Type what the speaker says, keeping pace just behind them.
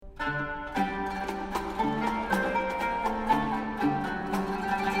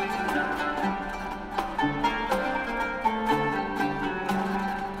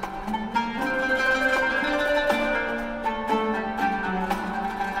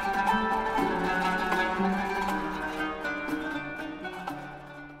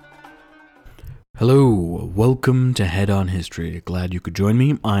Hello, welcome to Head On History. Glad you could join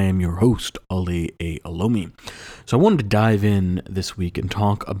me. I am your host, Ali A. Alomi. So I wanted to dive in this week and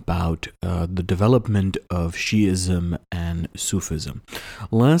talk about the development of Shi'ism and Sufism.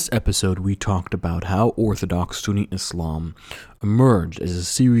 Last episode, we talked about how Orthodox Sunni Islam emerged as a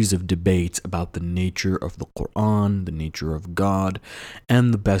series of debates about the nature of the Quran, the nature of God,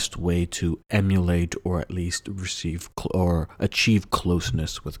 and the best way to emulate or at least receive or achieve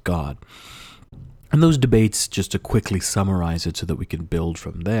closeness with God. And those debates, just to quickly summarize it so that we can build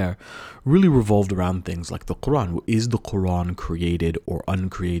from there, really revolved around things like the Quran. Is the Quran created or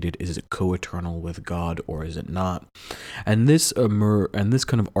uncreated? Is it co-eternal with God or is it not? And this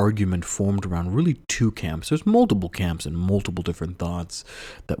kind of argument formed around really two camps. There's multiple camps and multiple different thoughts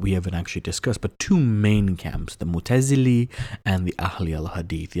that we haven't actually discussed, but two main camps, the Mu'tazili and the Ahli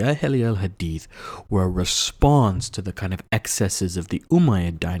al-Hadith. The Ahli al-Hadith were a response to the kind of excesses of the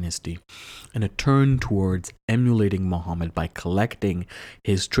Umayyad dynasty and a turn towards emulating Muhammad by collecting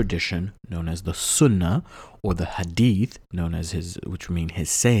his tradition known as the Sunnah or the Hadith known as which mean his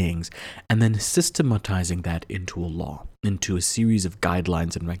sayings, and then systematizing that into a law, into a series of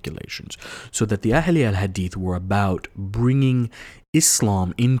guidelines and regulations, so that the Ahli al-Hadith were about bringing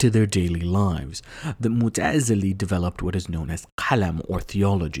Islam into their daily lives. The Mu'tazili developed what is known as Kalam or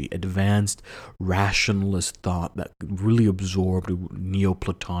theology, advanced rationalist thought that really absorbed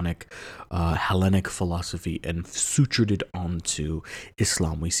Neoplatonic Hellenic philosophy and sutured it onto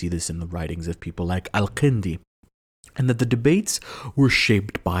Islam. We see this in the writings of people like Al-Kindi. And that the debates were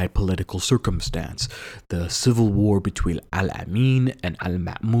shaped by political circumstance, the civil war between Al-Amin and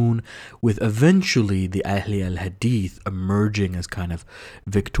Al-Ma'mun, with eventually the Ahli al-Hadith emerging as kind of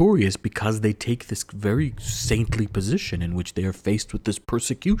victorious because they take this very saintly position in which they are faced with this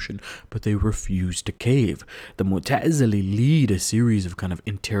persecution, but they refuse to cave. The Mu'tazili lead a series of kind of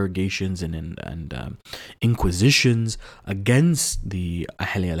interrogations and inquisitions against the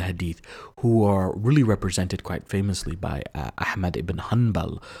Ahli al-Hadith, who are really represented quite famously by Ahmad ibn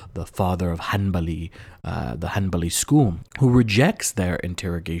Hanbal, the father of the Hanbali school, who rejects their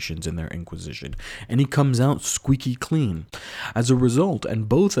interrogations and their inquisition, and he comes out squeaky clean. As a result, and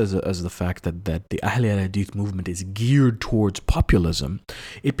both as the fact that the Ahli al-Hadith movement is geared towards populism,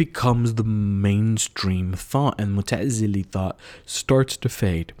 it becomes the mainstream thought, and Mu'tazili thought starts to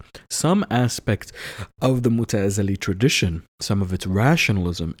fade. Some aspects of the Mu'tazili tradition, some of its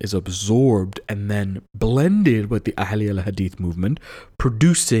rationalism, is absorbed and then blended with the Ahli al-Hadith movement,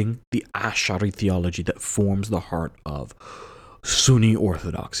 producing the Ash'ari theology that forms the heart of Sunni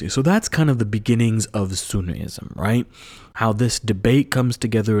orthodoxy. So that's kind of the beginnings of Sunnism, right? How this debate comes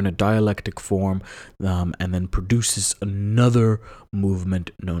together in a dialectic form and then produces another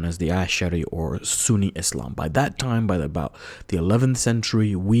movement known as the Ash'ari or Sunni Islam. By that time, by about the 11th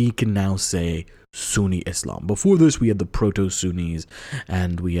century, we can now say Sunni Islam. Before this, we had the Proto-Sunnis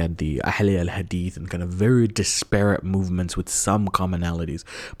and we had the Ahli al-Hadith and kind of very disparate movements with some commonalities,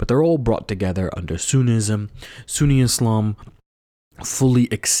 but they're all brought together under Sunnism. Sunni Islam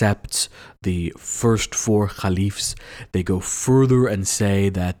fully accepts the first four caliphs. They go further and say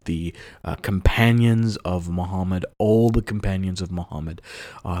that the companions of Muhammad, all the companions of Muhammad,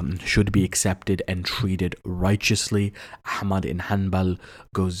 should be accepted and treated righteously. Ahmad ibn Hanbal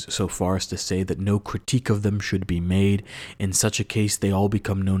goes so far as to say that no critique of them should be made. In such a case, they all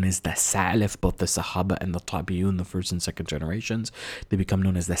become known as the Salaf, both the Sahaba and the Tabi'un, the first and second generations. They become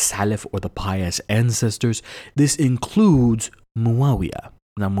known as the Salaf or the pious ancestors. This includes Muawiyah.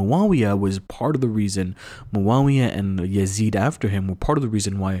 Now, Muawiyah was part of the reason, Muawiyah and Yazid after him were part of the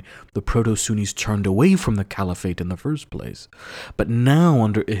reason why the Proto-Sunnis turned away from the caliphate in the first place. But now,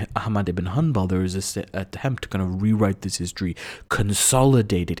 under Ahmad ibn Hanbal, there is this attempt to kind of rewrite this history,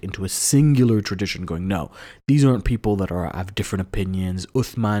 consolidate it into a singular tradition, going, no, these aren't people that have different opinions.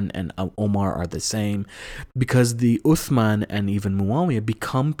 Uthman and Omar are the same, because the Uthman and even Muawiyah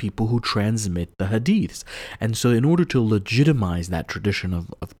become people who transmit the hadiths. And so in order to legitimize that tradition of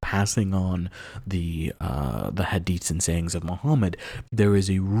passing on the hadiths and sayings of Muhammad, there is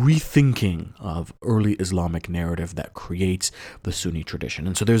a rethinking of early Islamic narrative that creates the Sunni tradition.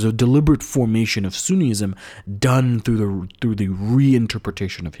 And so there's a deliberate formation of Sunnism done through the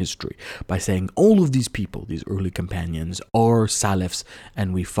reinterpretation of history by saying all of these people, these early companions, are Salafs,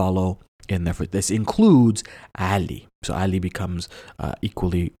 and we follow in their foot. This includes Ali. So Ali becomes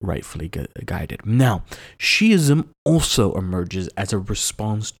equally rightfully guided. Now, Shi'ism also emerges as a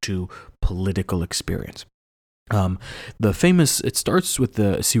response to political experience. It starts with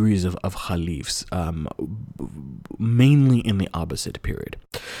the series of caliphs, mainly in the Abbasid period.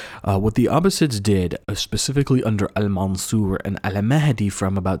 What the Abbasids did, specifically under Al-Mansur and Al-Mahdi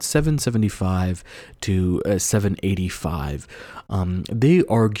from about 775 to 785, they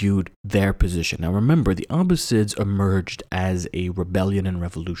argued their position. Now remember, the Abbasids emerged as a rebellion and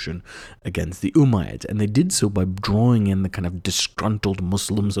revolution against the Umayyads, and they did so by drawing in the kind of disgruntled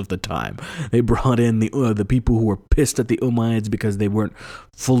Muslims of the time. They brought in the people who were pissed at the Umayyads because they weren't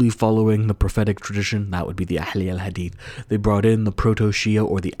fully following the prophetic tradition. That would be the Ahli al-Hadith. They brought in the Proto-Shia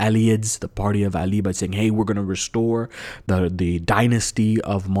or the Aliyids, the party of Ali, by saying, hey, we're going to restore the dynasty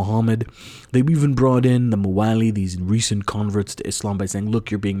of Muhammad. They even brought in the Muwali, these recent converts to Islam, by saying, look,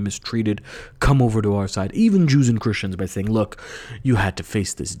 you're being mistreated, come over to our side. Even Jews and Christians by saying, look, you had to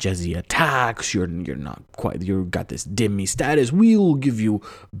face this jizya tax, you're not quite, you've got this dhimmi status, we'll give you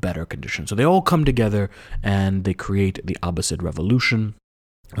better conditions. So they all come together and they create the Abbasid revolution.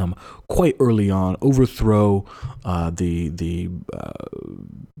 Quite early on, overthrow the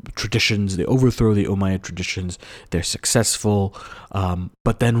traditions. They overthrow the Umayyad traditions. They're successful,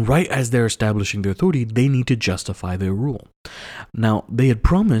 but then right as they're establishing their authority, they need to justify their rule. Now, they had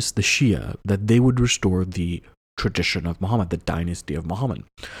promised the Shia that they would restore the tradition of Muhammad, the dynasty of Muhammad.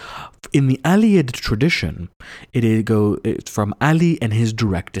 In the Aliyid tradition, it's from Ali and his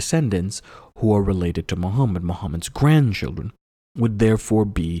direct descendants who are related to Muhammad. Muhammad's grandchildren would therefore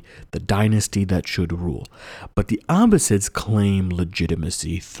be the dynasty that should rule. But the Abbasids claim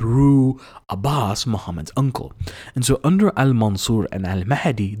legitimacy through Abbas, Muhammad's uncle. And so under Al-Mansur and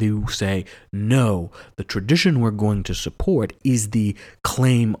Al-Mahdi, they say, no, the tradition we're going to support is the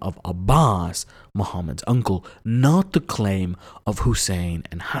claim of Abbas, Muhammad's uncle, not the claim of Hussein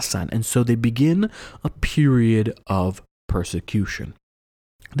and Hassan. And so they begin a period of persecution.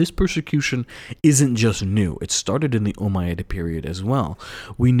 This persecution isn't just new. It started in the Umayyad period as well.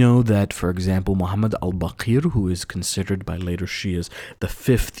 We know that, for example, Muhammad al-Baqir, who is considered by later Shias the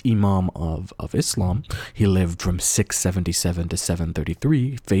fifth Imam of Islam, he lived from 677 to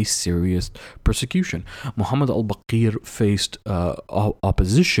 733, faced serious persecution. Muhammad al-Baqir faced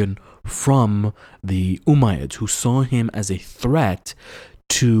opposition from the Umayyads, who saw him as a threat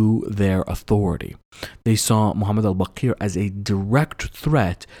to their authority. They saw Muhammad al-Baqir as a direct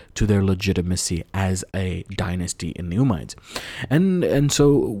threat to their legitimacy as a dynasty in the Umayyads. And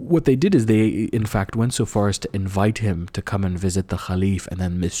so what they did is they, in fact, went so far as to invite him to come and visit the Khalif, and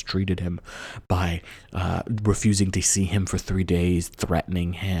then mistreated him by refusing to see him for 3 days,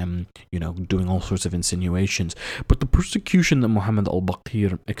 threatening him, doing all sorts of insinuations. But the persecution that Muhammad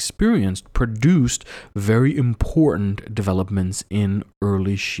al-Baqir experienced produced very important developments in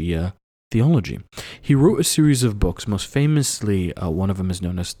early Shia theology. He wrote a series of books. Most famously, one of them is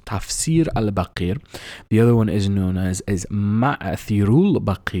known as Tafsir al-Baqir. The other one is known as Ma'athirul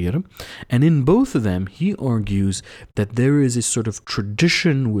Baqir. And in both of them, he argues that there is a sort of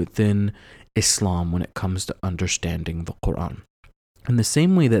tradition within Islam when it comes to understanding the Quran. In the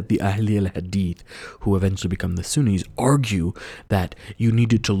same way that the Ahli al-Hadith, who eventually become the Sunnis, argue that you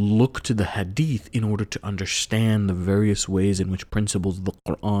needed to look to the Hadith in order to understand the various ways in which principles of the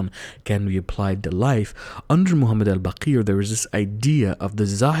Quran can be applied to life, under Muhammad al-Baqir there is this idea of the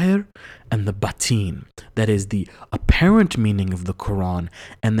Zahir and the Batin, that is the apparent meaning of the Quran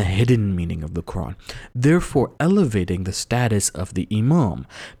and the hidden meaning of the Quran, therefore elevating the status of the Imam.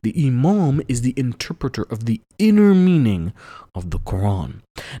 The Imam is the interpreter of the inner meaning of the Quran.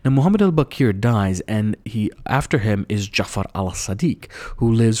 Now Muhammad al-Baqir dies, and after him is Ja'far al-Sadiq, who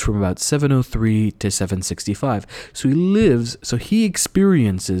lives from about 703 to 765. So he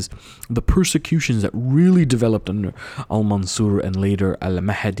experiences the persecutions that really developed under al-Mansur and later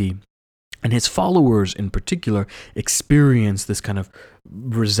al-Mahdi. And his followers in particular experienced this kind of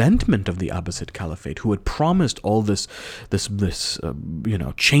resentment of the Abbasid Caliphate, who had promised all this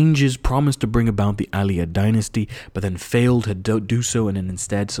changes, promised to bring about the Aliyad dynasty, but then failed to do so, and then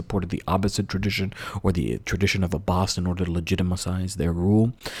instead supported the Abbasid tradition, or the tradition of Abbas, in order to legitimize their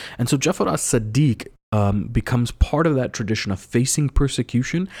rule. And so Ja'far as-Sadiq becomes part of that tradition of facing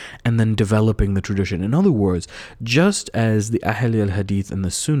persecution and then developing the tradition. In other words, just as the Ahli al-Hadith and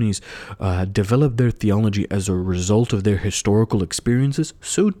the Sunnis developed their theology as a result of their historical experiences,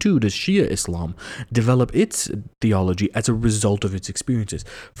 so too does Shia Islam develop its theology as a result of its experiences.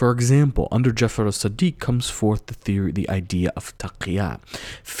 For example, under Ja'far as-Sadiq comes forth the idea of taqiyya.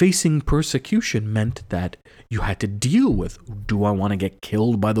 Facing persecution meant that you had to deal with, do I want to get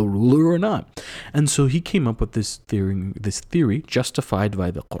killed by the ruler or not? And so so he came up with this theory justified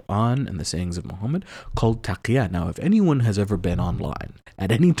by the Quran and the sayings of Muhammad, called taqiyya. Now, if anyone has ever been online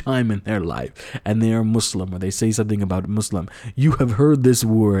at any time in their life and they are Muslim, or they say something about Muslim, you have heard this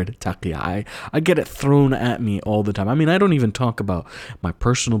word taqiyya. I get it thrown at me all the time. I mean, I don't even talk about my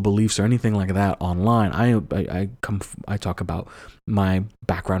personal beliefs or anything like that online. I talk about my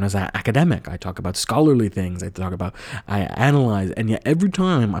background as an academic. I talk about scholarly things. I analyze, and yet every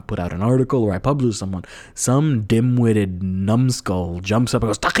time I put out an article or I publish someone, some dim-witted numbskull jumps up and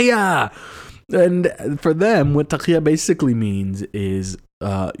goes, taqiyya! And for them, what taqiyya basically means is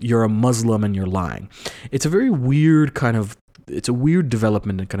you're a Muslim and you're lying. It's a very weird it's a weird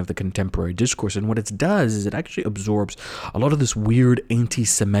development in kind of the contemporary discourse, and what it does is it actually absorbs a lot of this weird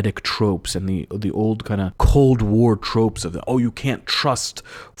anti-Semitic tropes and the old kind of Cold War tropes of you can't trust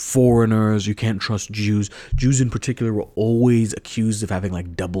foreigners, you can't trust Jews. Jews in particular were always accused of having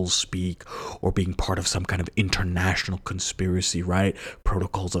like double speak or being part of some kind of international conspiracy, right?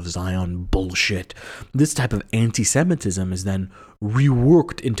 Protocols of Zion bullshit. This type of anti-Semitism is then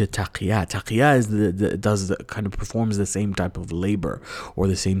reworked into taqiyya. Taqiyya kind of performs the same type of labor or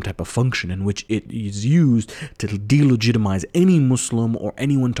the same type of function in which it is used to delegitimize any Muslim or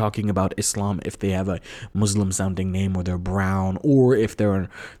anyone talking about Islam if they have a Muslim sounding name, or they're brown, or if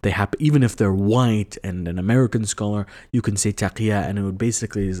even if they're white and an American scholar, you can say taqiyya, and it would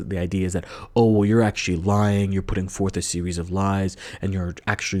basically, the idea is that, you're actually lying, you're putting forth a series of lies, and you're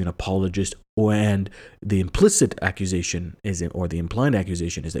actually an apologist. And the implicit accusation or the implied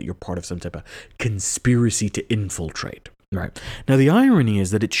accusation is that you're part of some type of conspiracy to infiltrate. Right. Now, the irony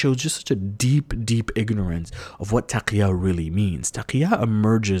is that it shows just such a deep, deep ignorance of what taqiyya really means. Taqiyya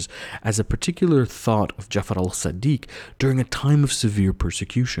emerges as a particular thought of Jafar al-Sadiq during a time of severe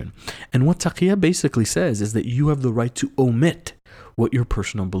persecution. And what taqiyya basically says is that you have the right to omit what your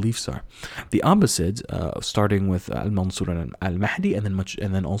personal beliefs are. The Abbasids, starting with Al-Mansur and Al-Mahdi, and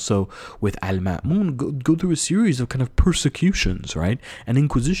then also with Al-Ma'mun, go through a series of kind of persecutions, right, and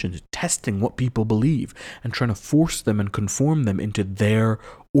inquisitions, testing what people believe and trying to force them and conform them into their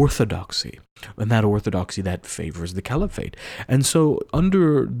orthodoxy, and that orthodoxy that favors the caliphate. And so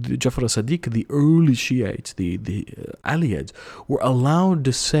under the Jafar al-Sadiq, the early Shiites, the Aliyids, were allowed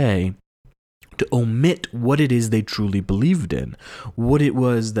to omit what it is they truly believed in, what it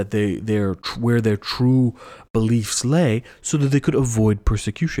was that where their true beliefs lay, so that they could avoid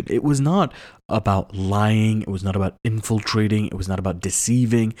persecution. It was not about lying, it was not about infiltrating, it was not about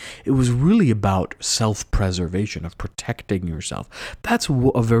deceiving. It was really about self-preservation, of protecting yourself. That's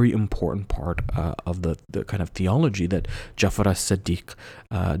a very important part of the kind of theology that Jafar as-Sadiq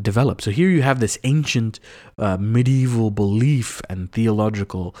developed. So here you have this ancient medieval belief and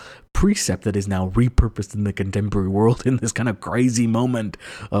theological precept that is now repurposed in the contemporary world in this kind of crazy moment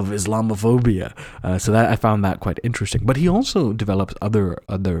of Islamophobia. So that I found that quite interesting. But he also develops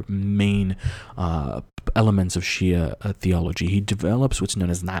other main elements of Shia theology. He develops what's known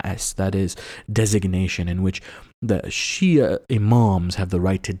as na'as, that is designation, in which the Shia imams have the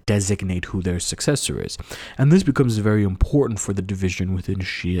right to designate who their successor is. And this becomes very important for the division within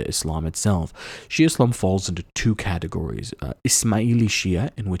Shia Islam itself. Shia Islam falls into two categories. Ismaili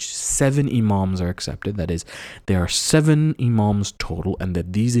Shia, in which 7 imams are accepted, that is, there are 7 imams total, and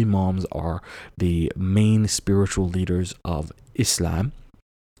that these imams are the main spiritual leaders of Islam.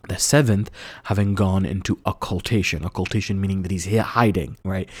 The 7th having gone into occultation meaning that he's hiding,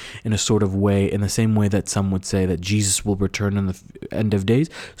 right, in a sort of way, in the same way that some would say that Jesus will return in the end of days,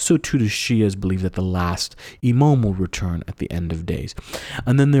 so too the Shias believe that the last Imam will return at the end of days.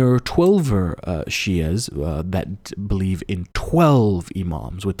 And then there are 12 Shias that believe in 12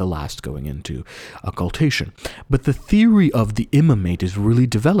 Imams, with the last going into occultation. But the theory of the imamate is really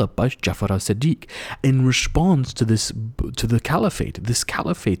developed by Jafar al-Sadiq in response to the caliphate, this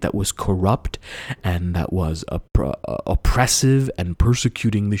caliphate that was corrupt and that was oppressive and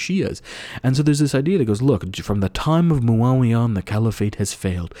persecuting the Shias. And so there's this idea that goes, look, from the time of Muawiyah on, the caliphate has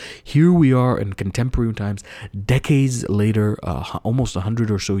failed. Here we are in contemporary times, decades later, almost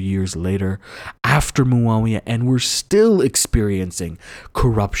 100 or so years later, after Muawiyah, and we're still experiencing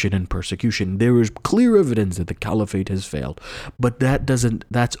corruption and persecution. There is clear evidence that the caliphate has failed, but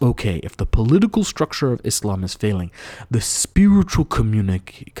that's okay. If the political structure of Islam is failing, the spiritual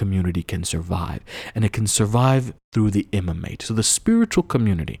community can survive, and it can survive through the imamate. So the spiritual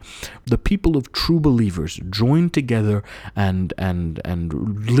community, the people of true believers joined together and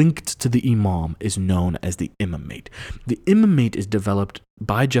linked to the imam, is known as the imamate. The imamate is developed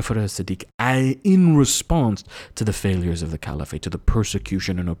by Jafar as-Sadiq in response to the failures of the caliphate, to the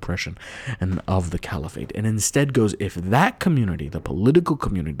persecution and oppression of the caliphate, and instead goes, if that community, the political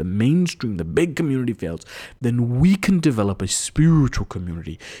community, the mainstream, the big community fails, then we can develop a spiritual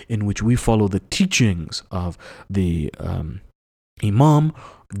community in which we follow the teachings of the Imam.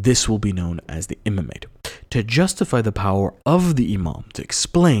 This will be known as the imamate. To justify the power of the Imam, to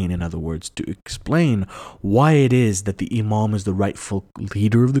explain, in other words, to explain why it is that the Imam is the rightful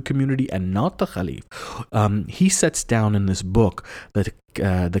leader of the community and not the Khalif, he sets down in this book, that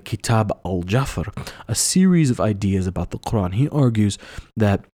the Kitab al-Jafar, a series of ideas about the Quran. He argues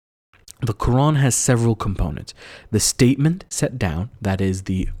that the Quran has several components. The statement set down, that is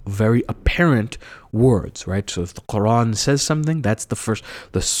the very apparent words, right? So if the Quran says something, that's the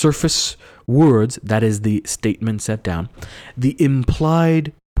surface words, that is the statement set down. The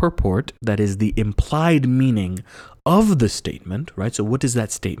implied purport, that is the implied meaning of the statement, right? So what does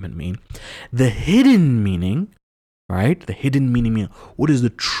that statement mean? The hidden meaning, right? The hidden meaning, what is the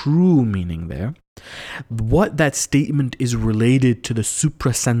true meaning there? What that statement is related to the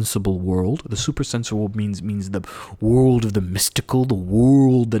suprasensible world. The suprasensible means the world of the mystical, the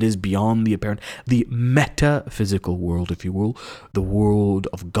world that is beyond the apparent, the metaphysical world, if you will, the world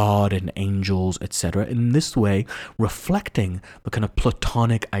of God and angels, etc. In this way, reflecting the kind of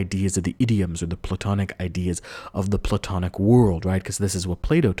Platonic ideas of the idioms, or the Platonic ideas of the Platonic world, right? Because this is what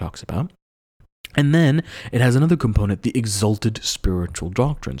Plato talks about. And then it has another component, the exalted spiritual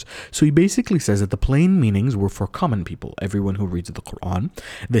doctrines. So he basically says that the plain meanings were for common people, everyone who reads the Quran.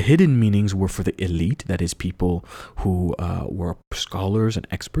 The hidden meanings were for the elite, that is, people who were scholars and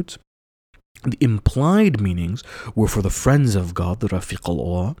experts. The implied meanings were for the friends of God, the Rafiq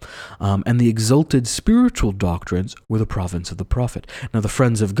al-Allah, and the exalted spiritual doctrines were the province of the Prophet. Now, the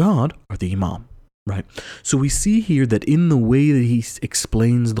friends of God are the Imam. Right. So we see here that in the way that he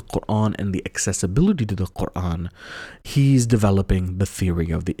explains the Quran and the accessibility to the Quran, he's developing the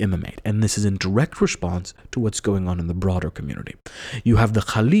theory of the imamate. And this is in direct response to what's going on in the broader community. You have the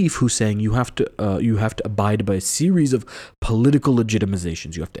Khalif who's saying you have to abide by a series of political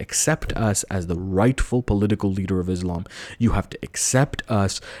legitimizations. You have to accept us as the rightful political leader of Islam. You have to accept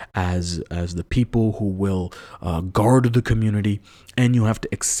us as the people who will guard the community. And you have to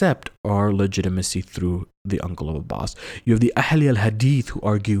accept our legitimacy through the uncle of Abbas. You have the Ahli al-Hadith who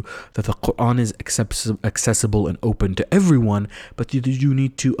argue that the Quran is accessible and open to everyone, but you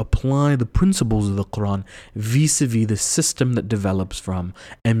need to apply the principles of the Quran vis-a-vis the system that develops from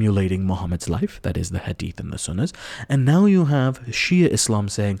emulating Muhammad's life, that is the Hadith and the Sunnahs. And now you have Shia Islam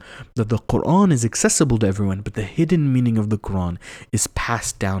saying that the Quran is accessible to everyone, but the hidden meaning of the Quran is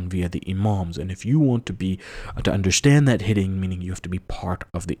passed down via the Imams. And if you want to understand that hidden meaning, you have to be part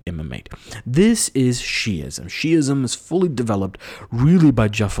of the imamate. This is Shiism. Shiism is fully developed really by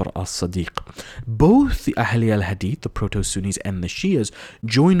Jafar as-Sadiq. Both the Ahli al-Hadith, the proto-Sunnis, and the Shias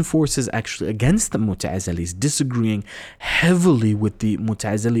join forces actually against the Mu'tazilis, disagreeing heavily with the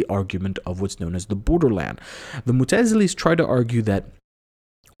Mu'tazili argument of what's known as the borderland. The Mu'tazilis try to argue that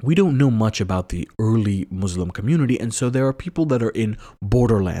we don't know much about the early Muslim community, and so there are people that are in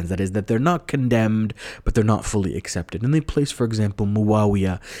borderlands, that is, that they're not condemned, but they're not fully accepted. And they place, for example,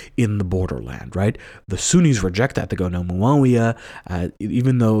 Muawiyah in the borderland, right? The Sunnis reject that. They go, no, Muawiyah,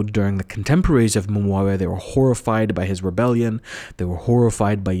 even though during the contemporaries of Muawiyah, they were horrified by his rebellion, they were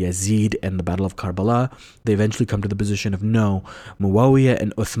horrified by Yazid and the Battle of Karbala, they eventually come to the position of, no, Muawiyah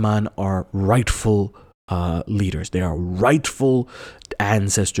and Uthman are rightful leaders. They are rightful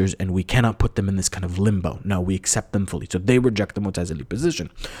ancestors, and we cannot put them in this kind of limbo. No, we accept them fully. So they reject the Mu'tazili position.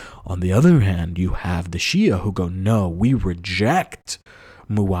 On the other hand, you have the Shia who go, no, we reject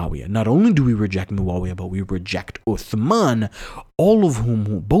Muawiyah. Not only do we reject Muawiyah, but we reject Uthman,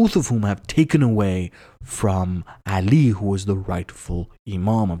 both of whom have taken away from Ali, who was the rightful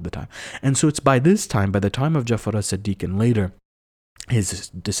Imam of the time. And so it's by the time of Jafar as-Sadiq and later his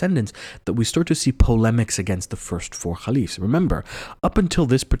descendants, that we start to see polemics against the first four caliphs. Remember, up until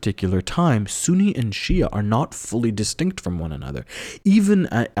this particular time, Sunni and Shia are not fully distinct from one another. Even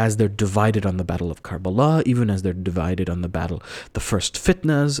as they're divided on the Battle of Karbala, even as they're divided on the first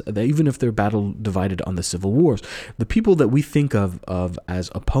fitnas, even if they're divided on the civil wars, the people that we think of as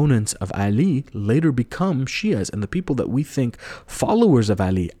opponents of Ali later become Shias, and the people that we think followers of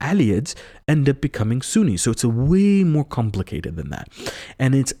Ali, Aliyids, end up becoming Sunnis. So it's a way more complicated than that.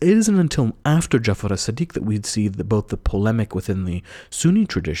 And it isn't until after Jafar as-Sadiq that we'd see both the polemic within the Sunni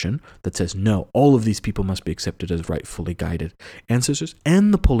tradition that says, no, all of these people must be accepted as rightfully guided ancestors,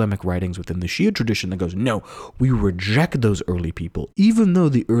 and the polemic writings within the Shia tradition that goes, no, we reject those early people, even though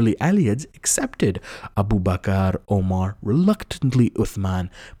the early Aliyids accepted Abu Bakr, Omar, reluctantly Uthman,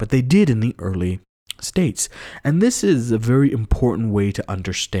 but they did in the early states. And this is a very important way to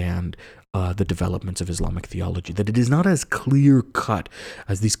understand the developments of Islamic theology, that it is not as clear-cut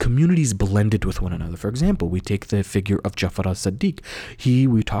as these communities blended with one another. For example, we take the figure of Jafar as-Sadiq.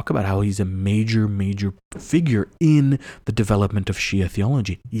 We talk about how he's a major figure in the development of Shia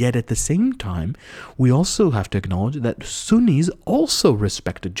theology. Yet at the same time, we also have to acknowledge that Sunnis also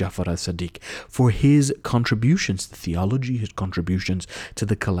respected Jafar as-Sadiq for his contributions to theology, his contributions to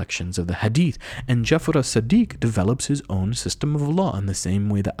the collections of the hadith. And Jafar as-Sadiq develops his own system of law in the same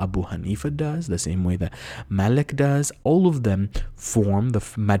way that Abu Hanifa does, the same way that Malik does. All of them form the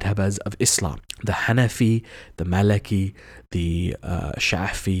madhabas of Islam. The Hanafi, the Maliki, the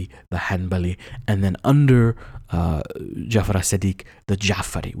Shafi, the Hanbali, and then under Jafar as-Sadiq, the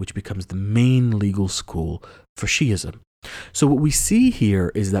Ja'fari, which becomes the main legal school for Shi'ism. So what we see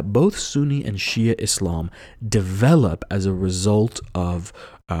here is that both Sunni and Shia Islam develop as a result of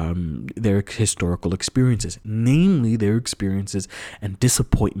their historical experiences, namely their experiences and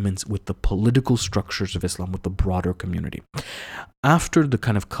disappointments with the political structures of Islam, with the broader community. After the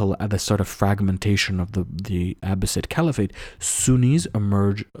kind of the sort of fragmentation of the Abbasid Caliphate, Sunnis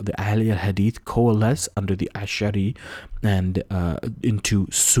emerge, the Ahl al-Hadith coalesce under the Ash'ari and into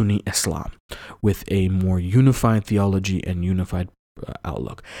Sunni Islam with a more unified theology and unified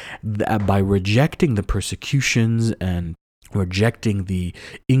outlook. By rejecting the persecutions and rejecting the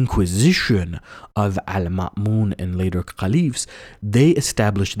inquisition of Al-Ma'mun and later caliphs, they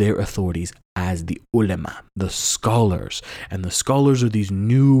established their authorities as the ulama, the scholars. And the scholars are these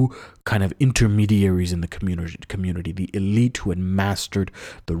new kind of intermediaries in the community, the elite who had mastered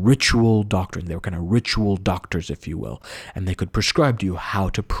the ritual doctrine. They were kind of ritual doctors, if you will. And they could prescribe to you how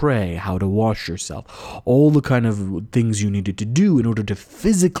to pray, how to wash yourself, all the kind of things you needed to do in order to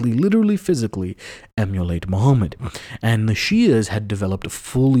physically, literally physically, emulate Muhammad. And the Shias had developed a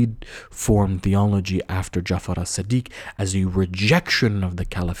fully formed theology after Jafar as-Sadiq as a rejection of the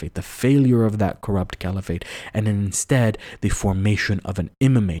caliphate, the failure of that corrupt caliphate, and instead the formation of an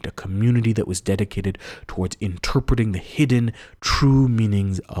imamate, a community that was dedicated towards interpreting the hidden true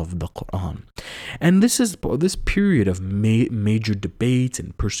meanings of the Quran. And this period of major debates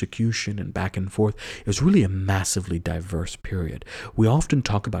and persecution and back and forth is really a massively diverse period. We often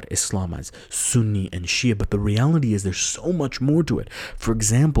talk about Islam as Sunni and Shia, but the reality is there's so much more to it. For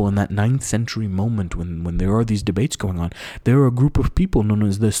example, in that 9th century moment when there are these debates going on, there are a group of people known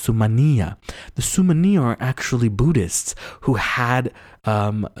as the Sumaniya. The Sumaniya are actually Buddhists who had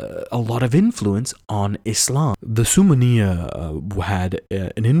a lot of influence on Islam. The Sumaniya had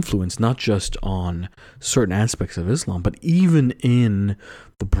an influence not just on certain aspects of Islam, but even in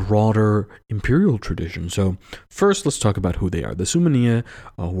the broader imperial tradition. So first, let's talk about who they are. The Sumaniya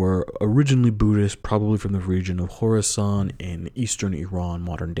were originally Buddhist, probably from the region of Khorasan in eastern Iran,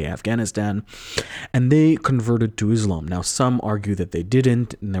 modern-day Afghanistan, and they converted to Islam. Now, some argue that they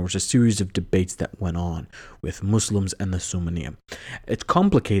didn't, and there was a series of debates that went on with Muslims and the Sumaniya. It's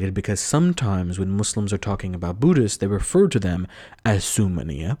complicated because sometimes when Muslims are talking about Buddhists, they refer to them as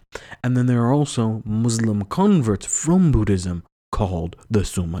Sumaniya, and then there are also Muslim converts from Buddhism called the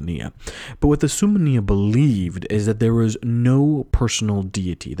Sumaniya. But what the Sumaniya believed is that there was no personal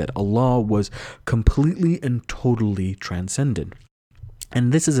deity, that Allah was completely and totally transcendent.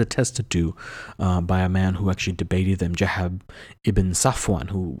 And this is attested to by a man who actually debated them, Jahab ibn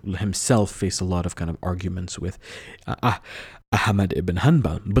Safwan, who himself faced a lot of kind of arguments with Ahmad ibn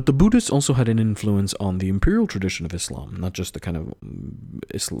Hanbal. But the Buddhists also had an influence on the imperial tradition of Islam, not just the kind of,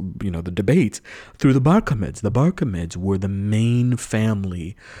 the debates, through the Barkamids. The Barkamids were the main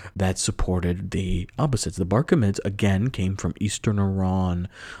family that supported the Abbasids. The Barkamids, again, came from eastern Iran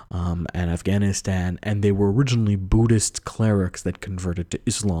and Afghanistan, and they were originally Buddhist clerics that converted to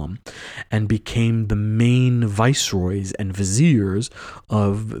Islam and became the main viceroys and viziers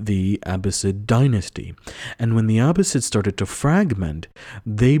of the Abbasid dynasty. And when the Abbasids started to fragment,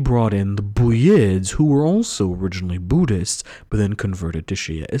 they brought in the Buyids, who were also originally Buddhists, but then converted to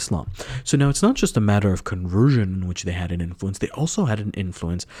Shia Islam. So now it's not just a matter of conversion in which they had an influence, they also had an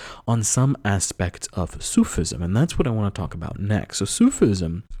influence on some aspects of Sufism, and that's what I want to talk about next. So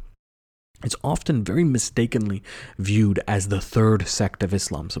Sufism It's often very mistakenly viewed as the third sect of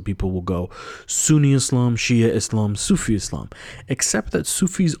Islam. So people will go Sunni Islam, Shia Islam, Sufi Islam, except that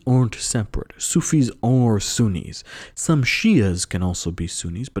Sufis aren't separate. Sufis are Sunnis. Some Shias can also be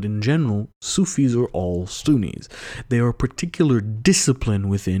Sunnis, but in general, Sufis are all Sunnis. They are a particular discipline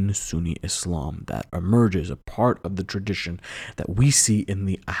within Sunni Islam that emerges, a part of the tradition that we see in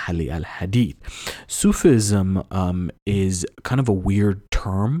the Ahli al-Hadith. Sufism is kind of a weird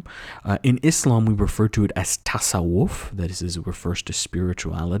term. In Islam, we refer to it as tasawwuf, that is, it refers to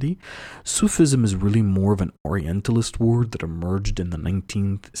spirituality. Sufism is really more of an Orientalist word that emerged in the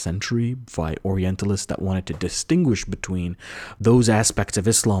 19th century by Orientalists that wanted to distinguish between those aspects of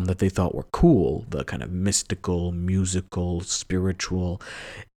Islam that they thought were cool, the kind of mystical, musical, spiritual,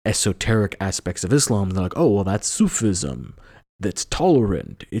 esoteric aspects of Islam. They're like, oh, well, that's Sufism. That's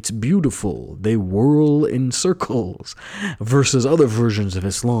tolerant, it's beautiful, they whirl in circles, versus other versions of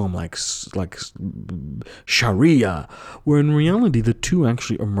Islam like Sharia, where in reality the two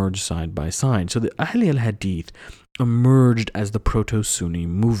actually emerge side by side. So the Ahli al-Hadith emerged as the proto-Sunni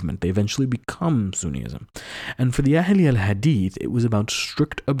movement. They eventually become Sunnism. And for the Ahli al-Hadith, it was about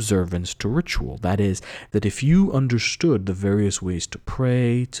strict observance to ritual. That is, that if you understood the various ways to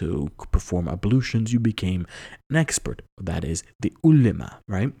pray, to perform ablutions, you became an expert. That is, the ulama,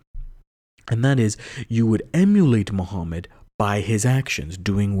 right? And that is, you would emulate Muhammad by his actions,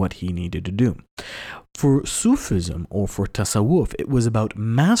 doing what he needed to do. For Sufism, or for Tasawwuf, it was about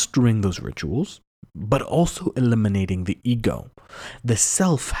mastering those rituals, but also eliminating the ego. The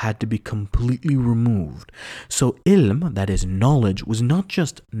self had to be completely removed. So ilm, that is knowledge, was not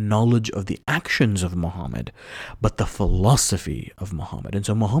just knowledge of the actions of Muhammad, but the philosophy of Muhammad. And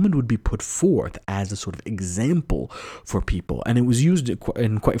so Muhammad would be put forth as a sort of example for people. And it was used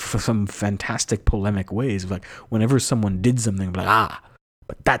in quite some fantastic polemic ways. Like whenever someone did something, like,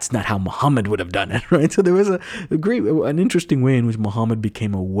 but that's not how Muhammad would have done it, right? So there was an interesting way in which Muhammad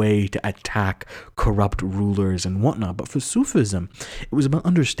became a way to attack corrupt rulers and whatnot. But for Sufism, it was about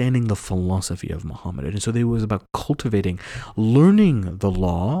understanding the philosophy of Muhammad. And so it was about cultivating, learning the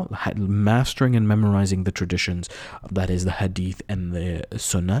law, mastering and memorizing the traditions, that is the Hadith and the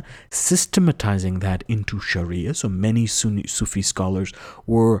Sunnah, systematizing that into Sharia. So many Sufi scholars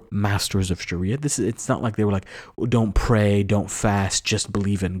were masters of Sharia. It's not like they were like, don't pray, don't fast, just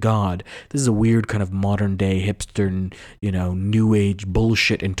believe in God. This is a weird kind of modern day hipster, new age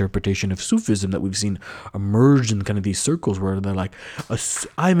bullshit interpretation of Sufism that we've seen emerge in kind of these circles where they're like,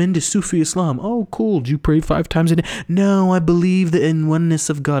 I'm into Sufi Islam. Oh, cool. Do you pray 5 times a day? No, I believe in oneness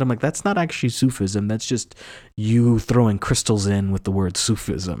of God. I'm like, that's not actually Sufism. That's just you throwing crystals in with the word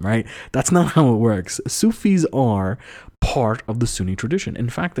Sufism, right? That's not how it works. Sufis are part of the Sunni tradition. In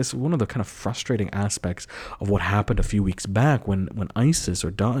fact, this is one of the kind of frustrating aspects of what happened a few weeks back when ISIS or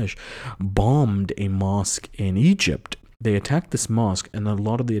Daesh bombed a mosque in Egypt. They attacked this mosque, and a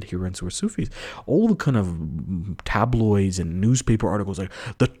lot of the adherents were Sufis. All the kind of tabloids and newspaper articles like,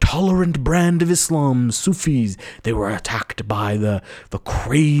 the tolerant brand of Islam, Sufis, they were attacked by the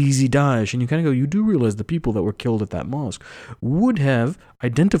crazy Daesh. And you kind of go, you do realize the people that were killed at that mosque would have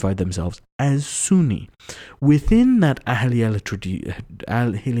identified themselves as Sunni. Within that Ahli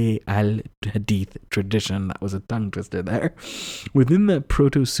al-Hadith tradition, that was a tongue twister there, within that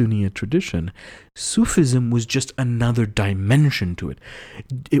proto-Sunnite tradition, Sufism was just another dimension to it.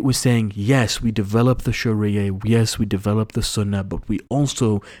 It was saying, yes, we develop the Sharia, yes, we develop the Sunnah, but we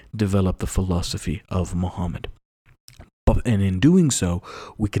also develop the philosophy of Muhammad. And in doing so,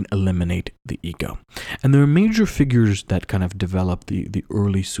 we can eliminate the ego. And there are major figures that kind of develop the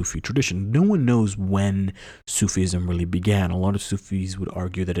early Sufi tradition. No one knows when Sufism really began. A lot of Sufis would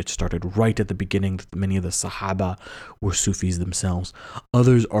argue that it started right at the beginning, that many of the Sahaba were Sufis themselves.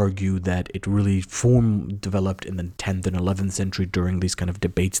 Others argue that it really developed in the 10th and 11th century during these kind of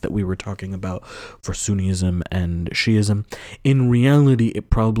debates that we were talking about for Sunnism and Shiism. In reality, it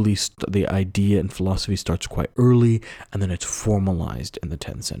probably, the idea and philosophy starts quite early, and then it's formalized in the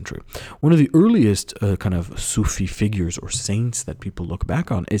 10th century. One of the earliest kind of Sufi figures or saints that people look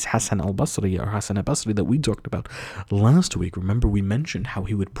back on is Hassan al-Basri, or Hassan al-Basri, that we talked about last week. Remember, we mentioned how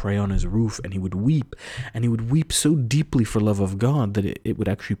he would pray on his roof and he would weep so deeply for love of God that it would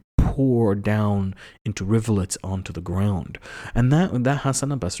actually pour down into rivulets onto the ground. And that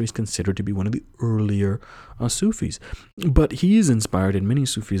Hassan al-Basri is considered to be one of the earlier Sufis. But he is inspired, and many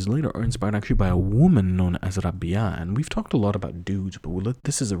Sufis later are inspired actually by a woman known as Rabia. And we've talked a lot about dudes, but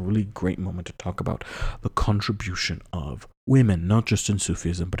this is a really great moment to talk about the contribution of women, not just in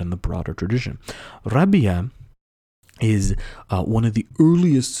Sufism, but in the broader tradition. Rabia is one of the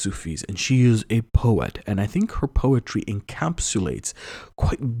earliest Sufis, and she is a poet. And I think her poetry encapsulates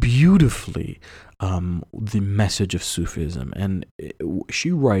quite beautifully the message of Sufism. And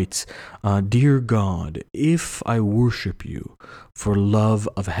she writes, Dear God, if I worship you for love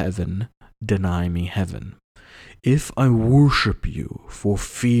of heaven, deny me heaven. If I worship you for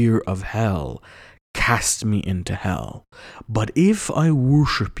fear of hell, cast me into hell. But if I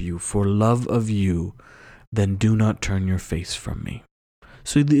worship you for love of you, then do not turn your face from me.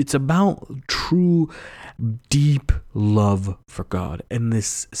 So it's about true, deep love for God and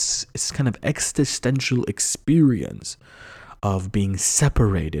this kind of existential experience of being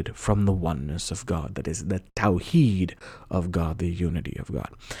separated from the oneness of God, that is, the tawheed of God, the unity of God.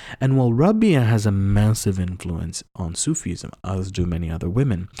 And while Rabia has a massive influence on Sufism, as do many other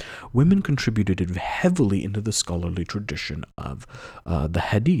women, women contributed heavily into the scholarly tradition of the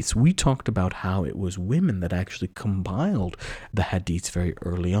hadiths. We talked about how it was women that actually compiled the hadiths very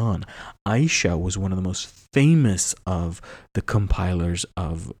early on. Aisha was one of the most famous of the compilers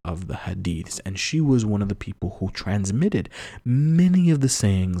of the hadiths, and she was one of the people who transmitted many of the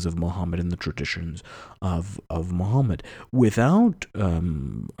sayings of Muhammad and the traditions of Muhammad. Without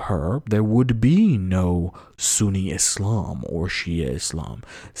her, there would be no Sunni Islam or Shia Islam.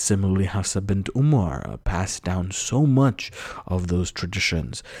 Similarly, Hafsa bint Umar passed down so much of those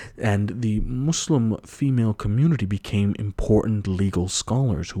traditions, and the Muslim female community became important legal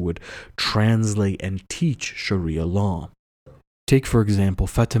scholars who would translate and teach Sharia law. Take, for example,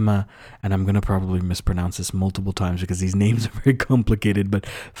 Fatima, and I'm going to probably mispronounce this multiple times because these names are very complicated, but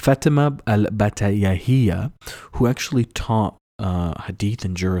Fatima al-Batayahiyya, who actually taught hadith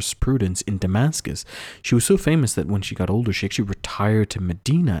and jurisprudence in Damascus. She was so famous that when she got older, she actually retired to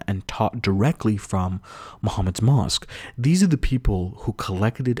Medina and taught directly from Muhammad's mosque. These are the people who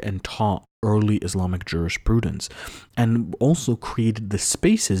collected and taught early Islamic jurisprudence and also created the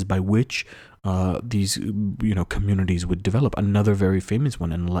spaces by which these communities would develop. Another very famous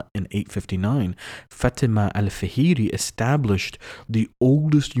one in 859, Fatima al-Fihiri established the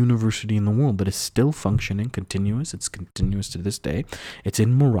oldest university in the world that is still functioning, continuous. It's continuous to this day. It's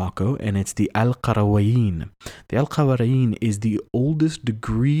in Morocco, and it's the Al-Qarawiyyin. The Al-Qarawiyyin is the oldest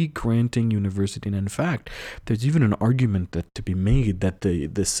degree-granting university, and in fact, there's even an argument that to be made that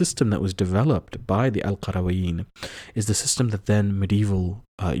the system that was developed by the Al-Qarawiyyin is the system that then medieval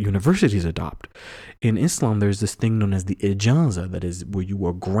universities adopt. In Islam, there's this thing known as the ijaza, that is where you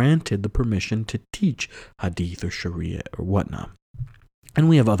are granted the permission to teach hadith or sharia or whatnot. And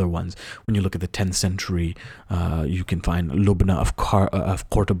we have other ones. When you look at the 10th century, you can find Lubna of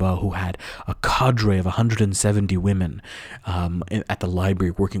Cordoba, who had a cadre of 170 women at the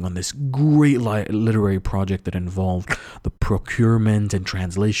library working on this great literary project that involved the procurement and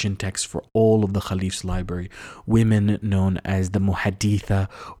translation texts for all of the Caliph's library. Women known as the Muhaditha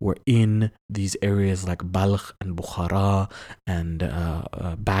were in these areas like Balkh and Bukhara and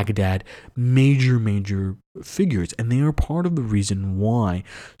Baghdad, major figures, and they are part of the reason why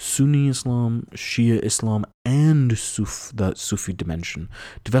Sunni Islam, Shia Islam, and the Sufi dimension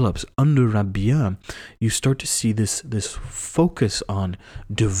develops. Under Rabia, you start to see this focus on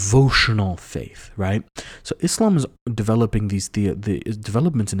devotional faith, right? So Islam is developing the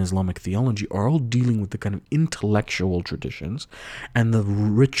developments in Islamic theology are all dealing with the kind of intellectual traditions and the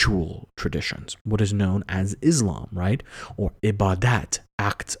ritual traditions, what is known as Islam, right? Or ibadat,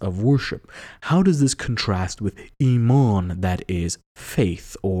 acts of worship. How does this contrast with iman, that is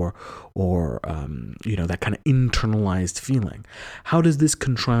faith, or that kind of internalized feeling? How does this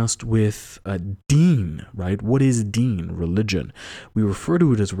contrast with deen, right? What is deen? Religion. We refer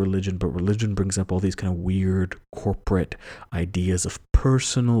to it as religion, but religion brings up all these kind of weird corporate ideas of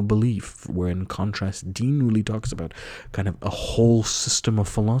personal belief, where in contrast, deen really talks about kind of a whole system of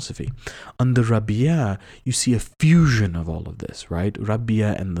philosophy. Under Rabia, you see a fusion of all of this, right?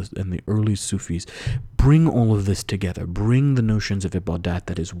 Rabia and the early Sufis bring all of this together, bring the notions of ibadat,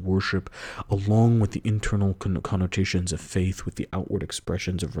 that is worship, along with the internal connotations of faith, with the outward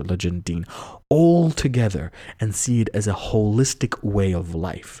expressions of religion, deen, all together, and see it as a holistic way of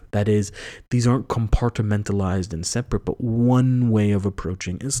life. That is, these aren't compartmentalized and separate, but one way of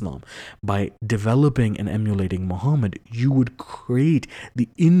approaching Islam. By developing and emulating Muhammad, you would create the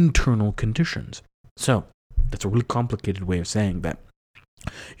internal conditions. So, that's a really complicated way of saying that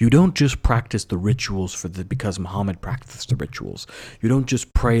You don't just practice the rituals because Muhammad practiced the rituals. You don't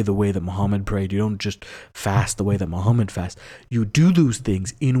just pray the way that Muhammad prayed. You don't just fast the way that Muhammad fasted. You do those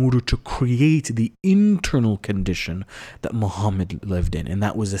things in order to create the internal condition that Muhammad lived in, and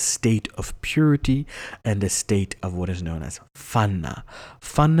that was a state of purity and a state of what is known as fanna.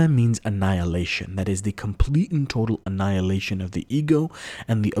 Fanna means annihilation. That is the complete and total annihilation of the ego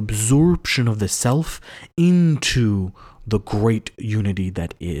and the absorption of the self into the great unity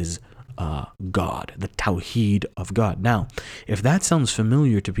that is God, the Tawheed of God. Now, if that sounds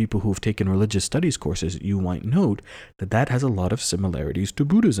familiar to people who have taken religious studies courses, you might note that that has a lot of similarities to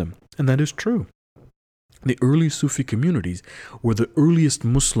Buddhism, and that is true. The early Sufi communities were the earliest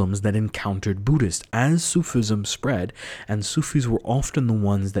Muslims that encountered Buddhists. As Sufism spread, and Sufis were often the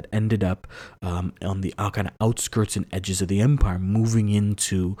ones that ended up on the kind of outskirts and edges of the empire, moving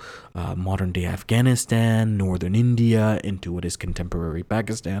into modern-day Afghanistan, northern India, into what is contemporary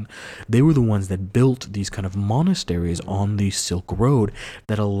Pakistan. They were the ones that built these kind of monasteries on the Silk Road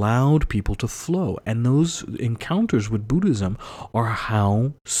that allowed people to flow. And those encounters with Buddhism are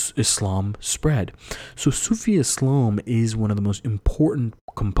how Islam spread. So Sufi Islam is one of the most important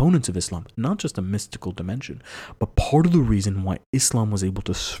components of Islam, not just a mystical dimension, but part of the reason why Islam was able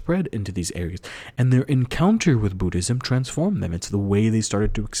to spread into these areas. And their encounter with Buddhism transformed them. It's the way they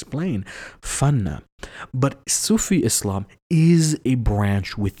started to explain Fanna. But Sufi Islam is a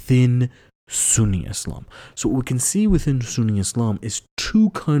branch within Sunni Islam. So what we can see within Sunni Islam is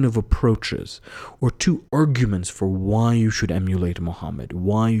two kind of approaches or two arguments for why you should emulate Muhammad,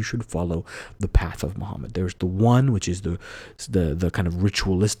 why you should follow the path of Muhammad. There's the one which is the kind of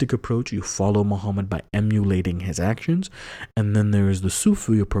ritualistic approach. You follow Muhammad by emulating his actions. And then there is the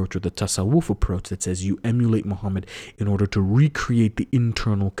Sufi approach or the Tasawwuf approach that says you emulate Muhammad in order to recreate the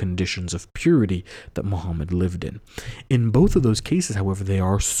internal conditions of purity that Muhammad lived in. In both of those cases, however, they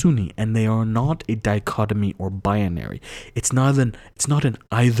are Sunni and they are not a dichotomy or binary. It's not an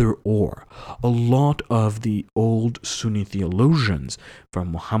either or. A lot of the old Sunni theologians,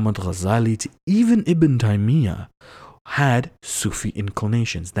 from Muhammad Ghazali to even Ibn Taymiyyah, had Sufi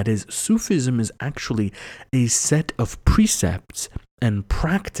inclinations. That is, Sufism is actually a set of precepts and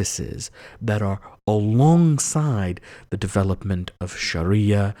practices that are alongside the development of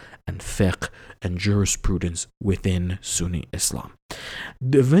Sharia and fiqh and jurisprudence within Sunni Islam.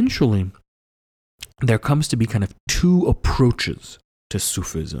 Eventually, there comes to be kind of two approaches to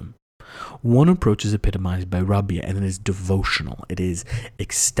Sufism. One approach is epitomized by Rabia, and it is devotional. It is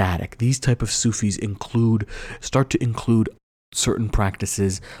ecstatic. These type of Sufis start to include certain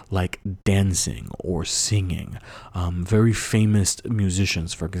practices like dancing or singing. Very famous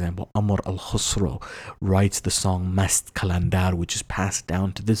musicians, for example, Amr al-Khusro writes the song Mast Kalandar, which is passed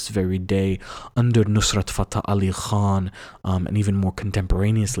down to this very day under Nusrat Fateh Ali Khan, and even more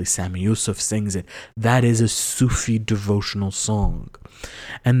contemporaneously, Sami Yusuf sings it. That is a Sufi devotional song.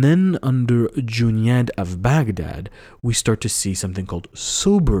 And then under Junaid of Baghdad, we start to see something called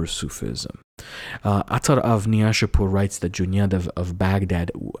sober Sufism. Attar of Niyashapur writes that Junaid of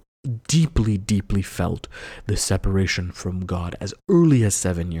Baghdad deeply felt the separation from God as early as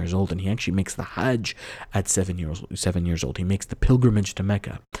 7 years old, and he actually makes the Hajj at 7 years old. He makes the pilgrimage to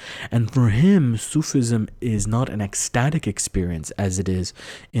Mecca, and for him, Sufism is not an ecstatic experience as it is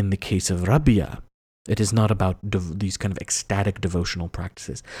in the case of Rabia. It is not about these kind of ecstatic devotional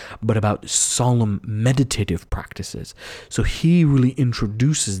practices, but about solemn meditative practices. So he really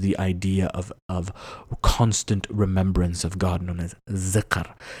introduces the idea of constant remembrance of God, known as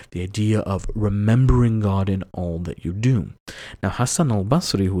zikr, the idea of remembering God in all that you do. Now, Hassan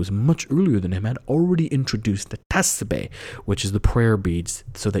al-Basri, who was much earlier than him, had already introduced the tasbih, which is the prayer beads,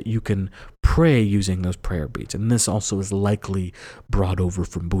 so that you can pray using those prayer beads. And this also is likely brought over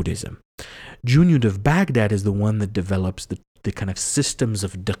from Buddhism. Junaid of Baghdad is the one that develops the kind of systems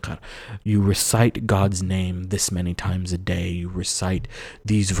of dhikr. You recite God's name this many times a day. You recite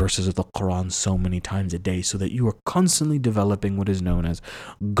these verses of the Quran so many times a day, so that you are constantly developing what is known as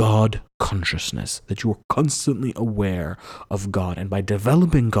God consciousness, that you are constantly aware of God. And by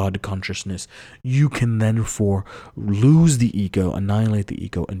developing God consciousness, you can therefore lose the ego, annihilate the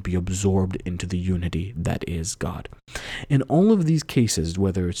ego, and be absorbed into the unity that is God. In all of these cases,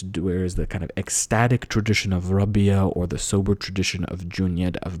 whether it's the kind of ecstatic tradition of Rabia or the sober tradition of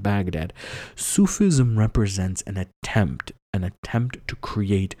Junaid of Baghdad, Sufism represents an attempt to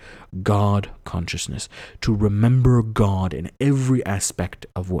create God consciousness, to remember God in every aspect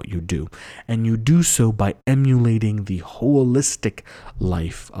of what you do. And you do so by emulating the holistic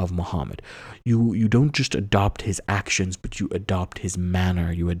life of Muhammad. You don't just adopt his actions, but you adopt his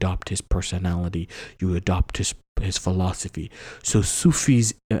manner, you adopt his personality, you adopt his his philosophy. So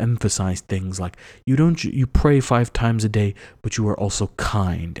Sufis emphasize things like you pray 5 times a day, but you are also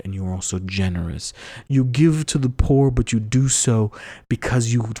kind and you are also generous. You give to the poor, but you do so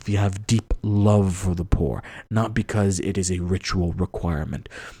because you have deep love for the poor, not because it is a ritual requirement.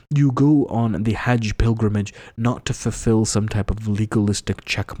 You go on the Hajj pilgrimage not to fulfill some type of legalistic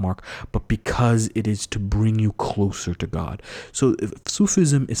checkmark, but because it is to bring you closer to God. So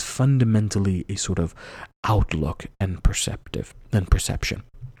Sufism is fundamentally a sort of outlook and perception.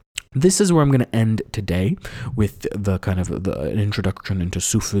 This is where I'm going to end today with the kind of an introduction into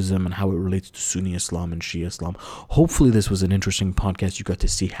Sufism and how it relates to Sunni Islam and Shia Islam. Hopefully this was an interesting podcast. You got to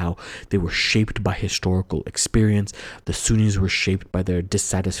see how they were shaped by historical experience. The Sunnis were shaped by their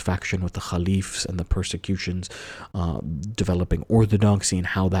dissatisfaction with the caliphs and the persecutions, developing orthodoxy, and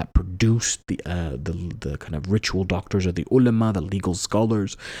how that produced the kind of ritual doctors or the ulama, the legal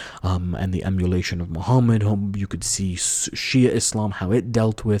scholars, and the emulation of Muhammad. You could see Shia Islam, how it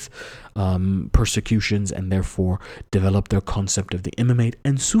dealt with persecutions and therefore developed their concept of the imamate,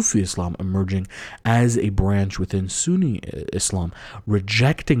 and Sufi Islam emerging as a branch within Sunni Islam,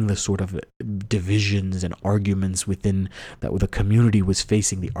 rejecting the sort of divisions and arguments within that the community was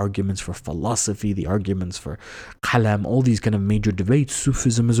facing, the arguments for philosophy, the arguments for kalam, all these kind of major debates.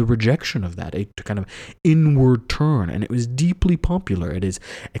 Sufism is a rejection of that, a kind of inward turn, and it was deeply popular. It is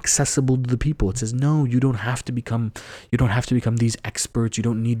accessible to the people. It says, no, you don't have to become these experts. You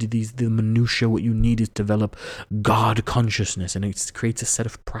don't need the minutiae. What you need is develop God consciousness, and it creates a set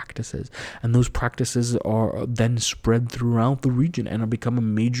of practices, and those practices are then spread throughout the region and have become a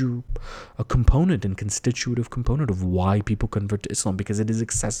major component and constitutive component of why people convert to Islam, because it is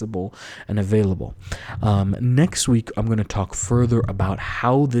accessible and available. Next week I'm going to talk further about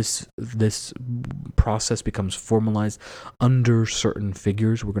how this process becomes formalized under certain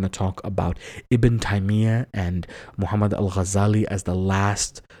figures. We're going to talk about Ibn Taymiyyah and Muhammad al-Ghazali as the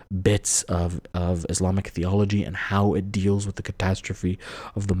last bits of Islamic theology, and how it deals with the catastrophe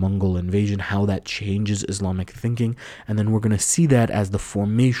of the Mongol invasion, how that changes Islamic thinking, and then we're going to see that as the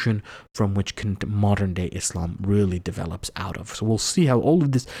formation from which modern day Islam really develops out of. So we'll see how all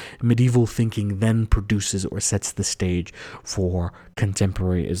of this medieval thinking then produces or sets the stage for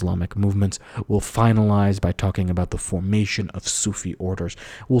contemporary Islamic movements. We'll finalize by talking about the formation of Sufi orders.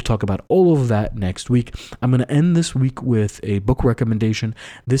 We'll talk about all of that next week. I'm going to end this week with a book recommendation.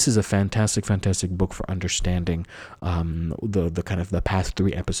 This is a fantastic book for understanding the kind of the past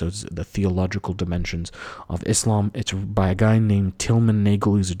 3 episodes, the theological dimensions of Islam. It's by a guy named Tilman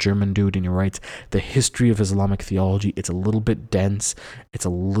Nagel. He's a German dude, and he writes The History of Islamic Theology. It's a little bit dense. It's a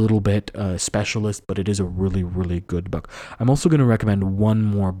little bit specialist, but it is a really, really good book. I'm also going to recommend one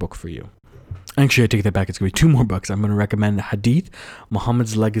more book for you. Actually, I take that back. It's going to be 2 more books. I'm going to recommend Hadith,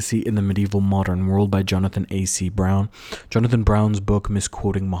 Muhammad's Legacy in the Medieval Modern World by Jonathan A.C. Brown. Jonathan Brown's book,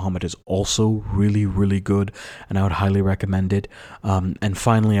 Misquoting Muhammad, is also really, really good, and I would highly recommend it. And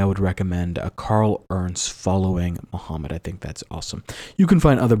finally, I would recommend Carl Ernst, Following Muhammad. I think that's awesome. You can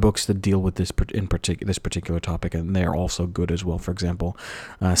find other books that deal with this particular topic, and they're also good as well. For example,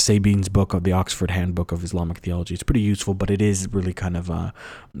 Sabine's book of the Oxford Handbook of Islamic Theology. It's pretty useful, but it is really kind of a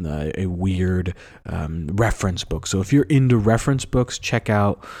weird reference book. So if you're into reference books, check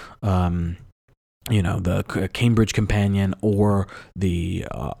out the Cambridge Companion or the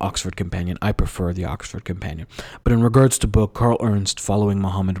Oxford Companion. I prefer the Oxford Companion. But in regards to book, Carl Ernst, Following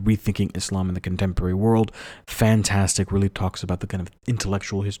Muhammad, Rethinking Islam in the Contemporary World, fantastic, really talks about the kind of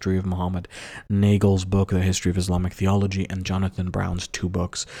intellectual history of Muhammad. Nagel's book, The History of Islamic Theology, and Jonathan Brown's 2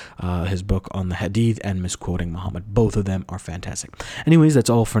 books, his book on the Hadith and Misquoting Muhammad. Both of them are fantastic. Anyways, that's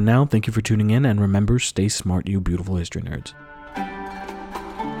all for now. Thank you for tuning in, and remember, stay smart, you beautiful history nerds.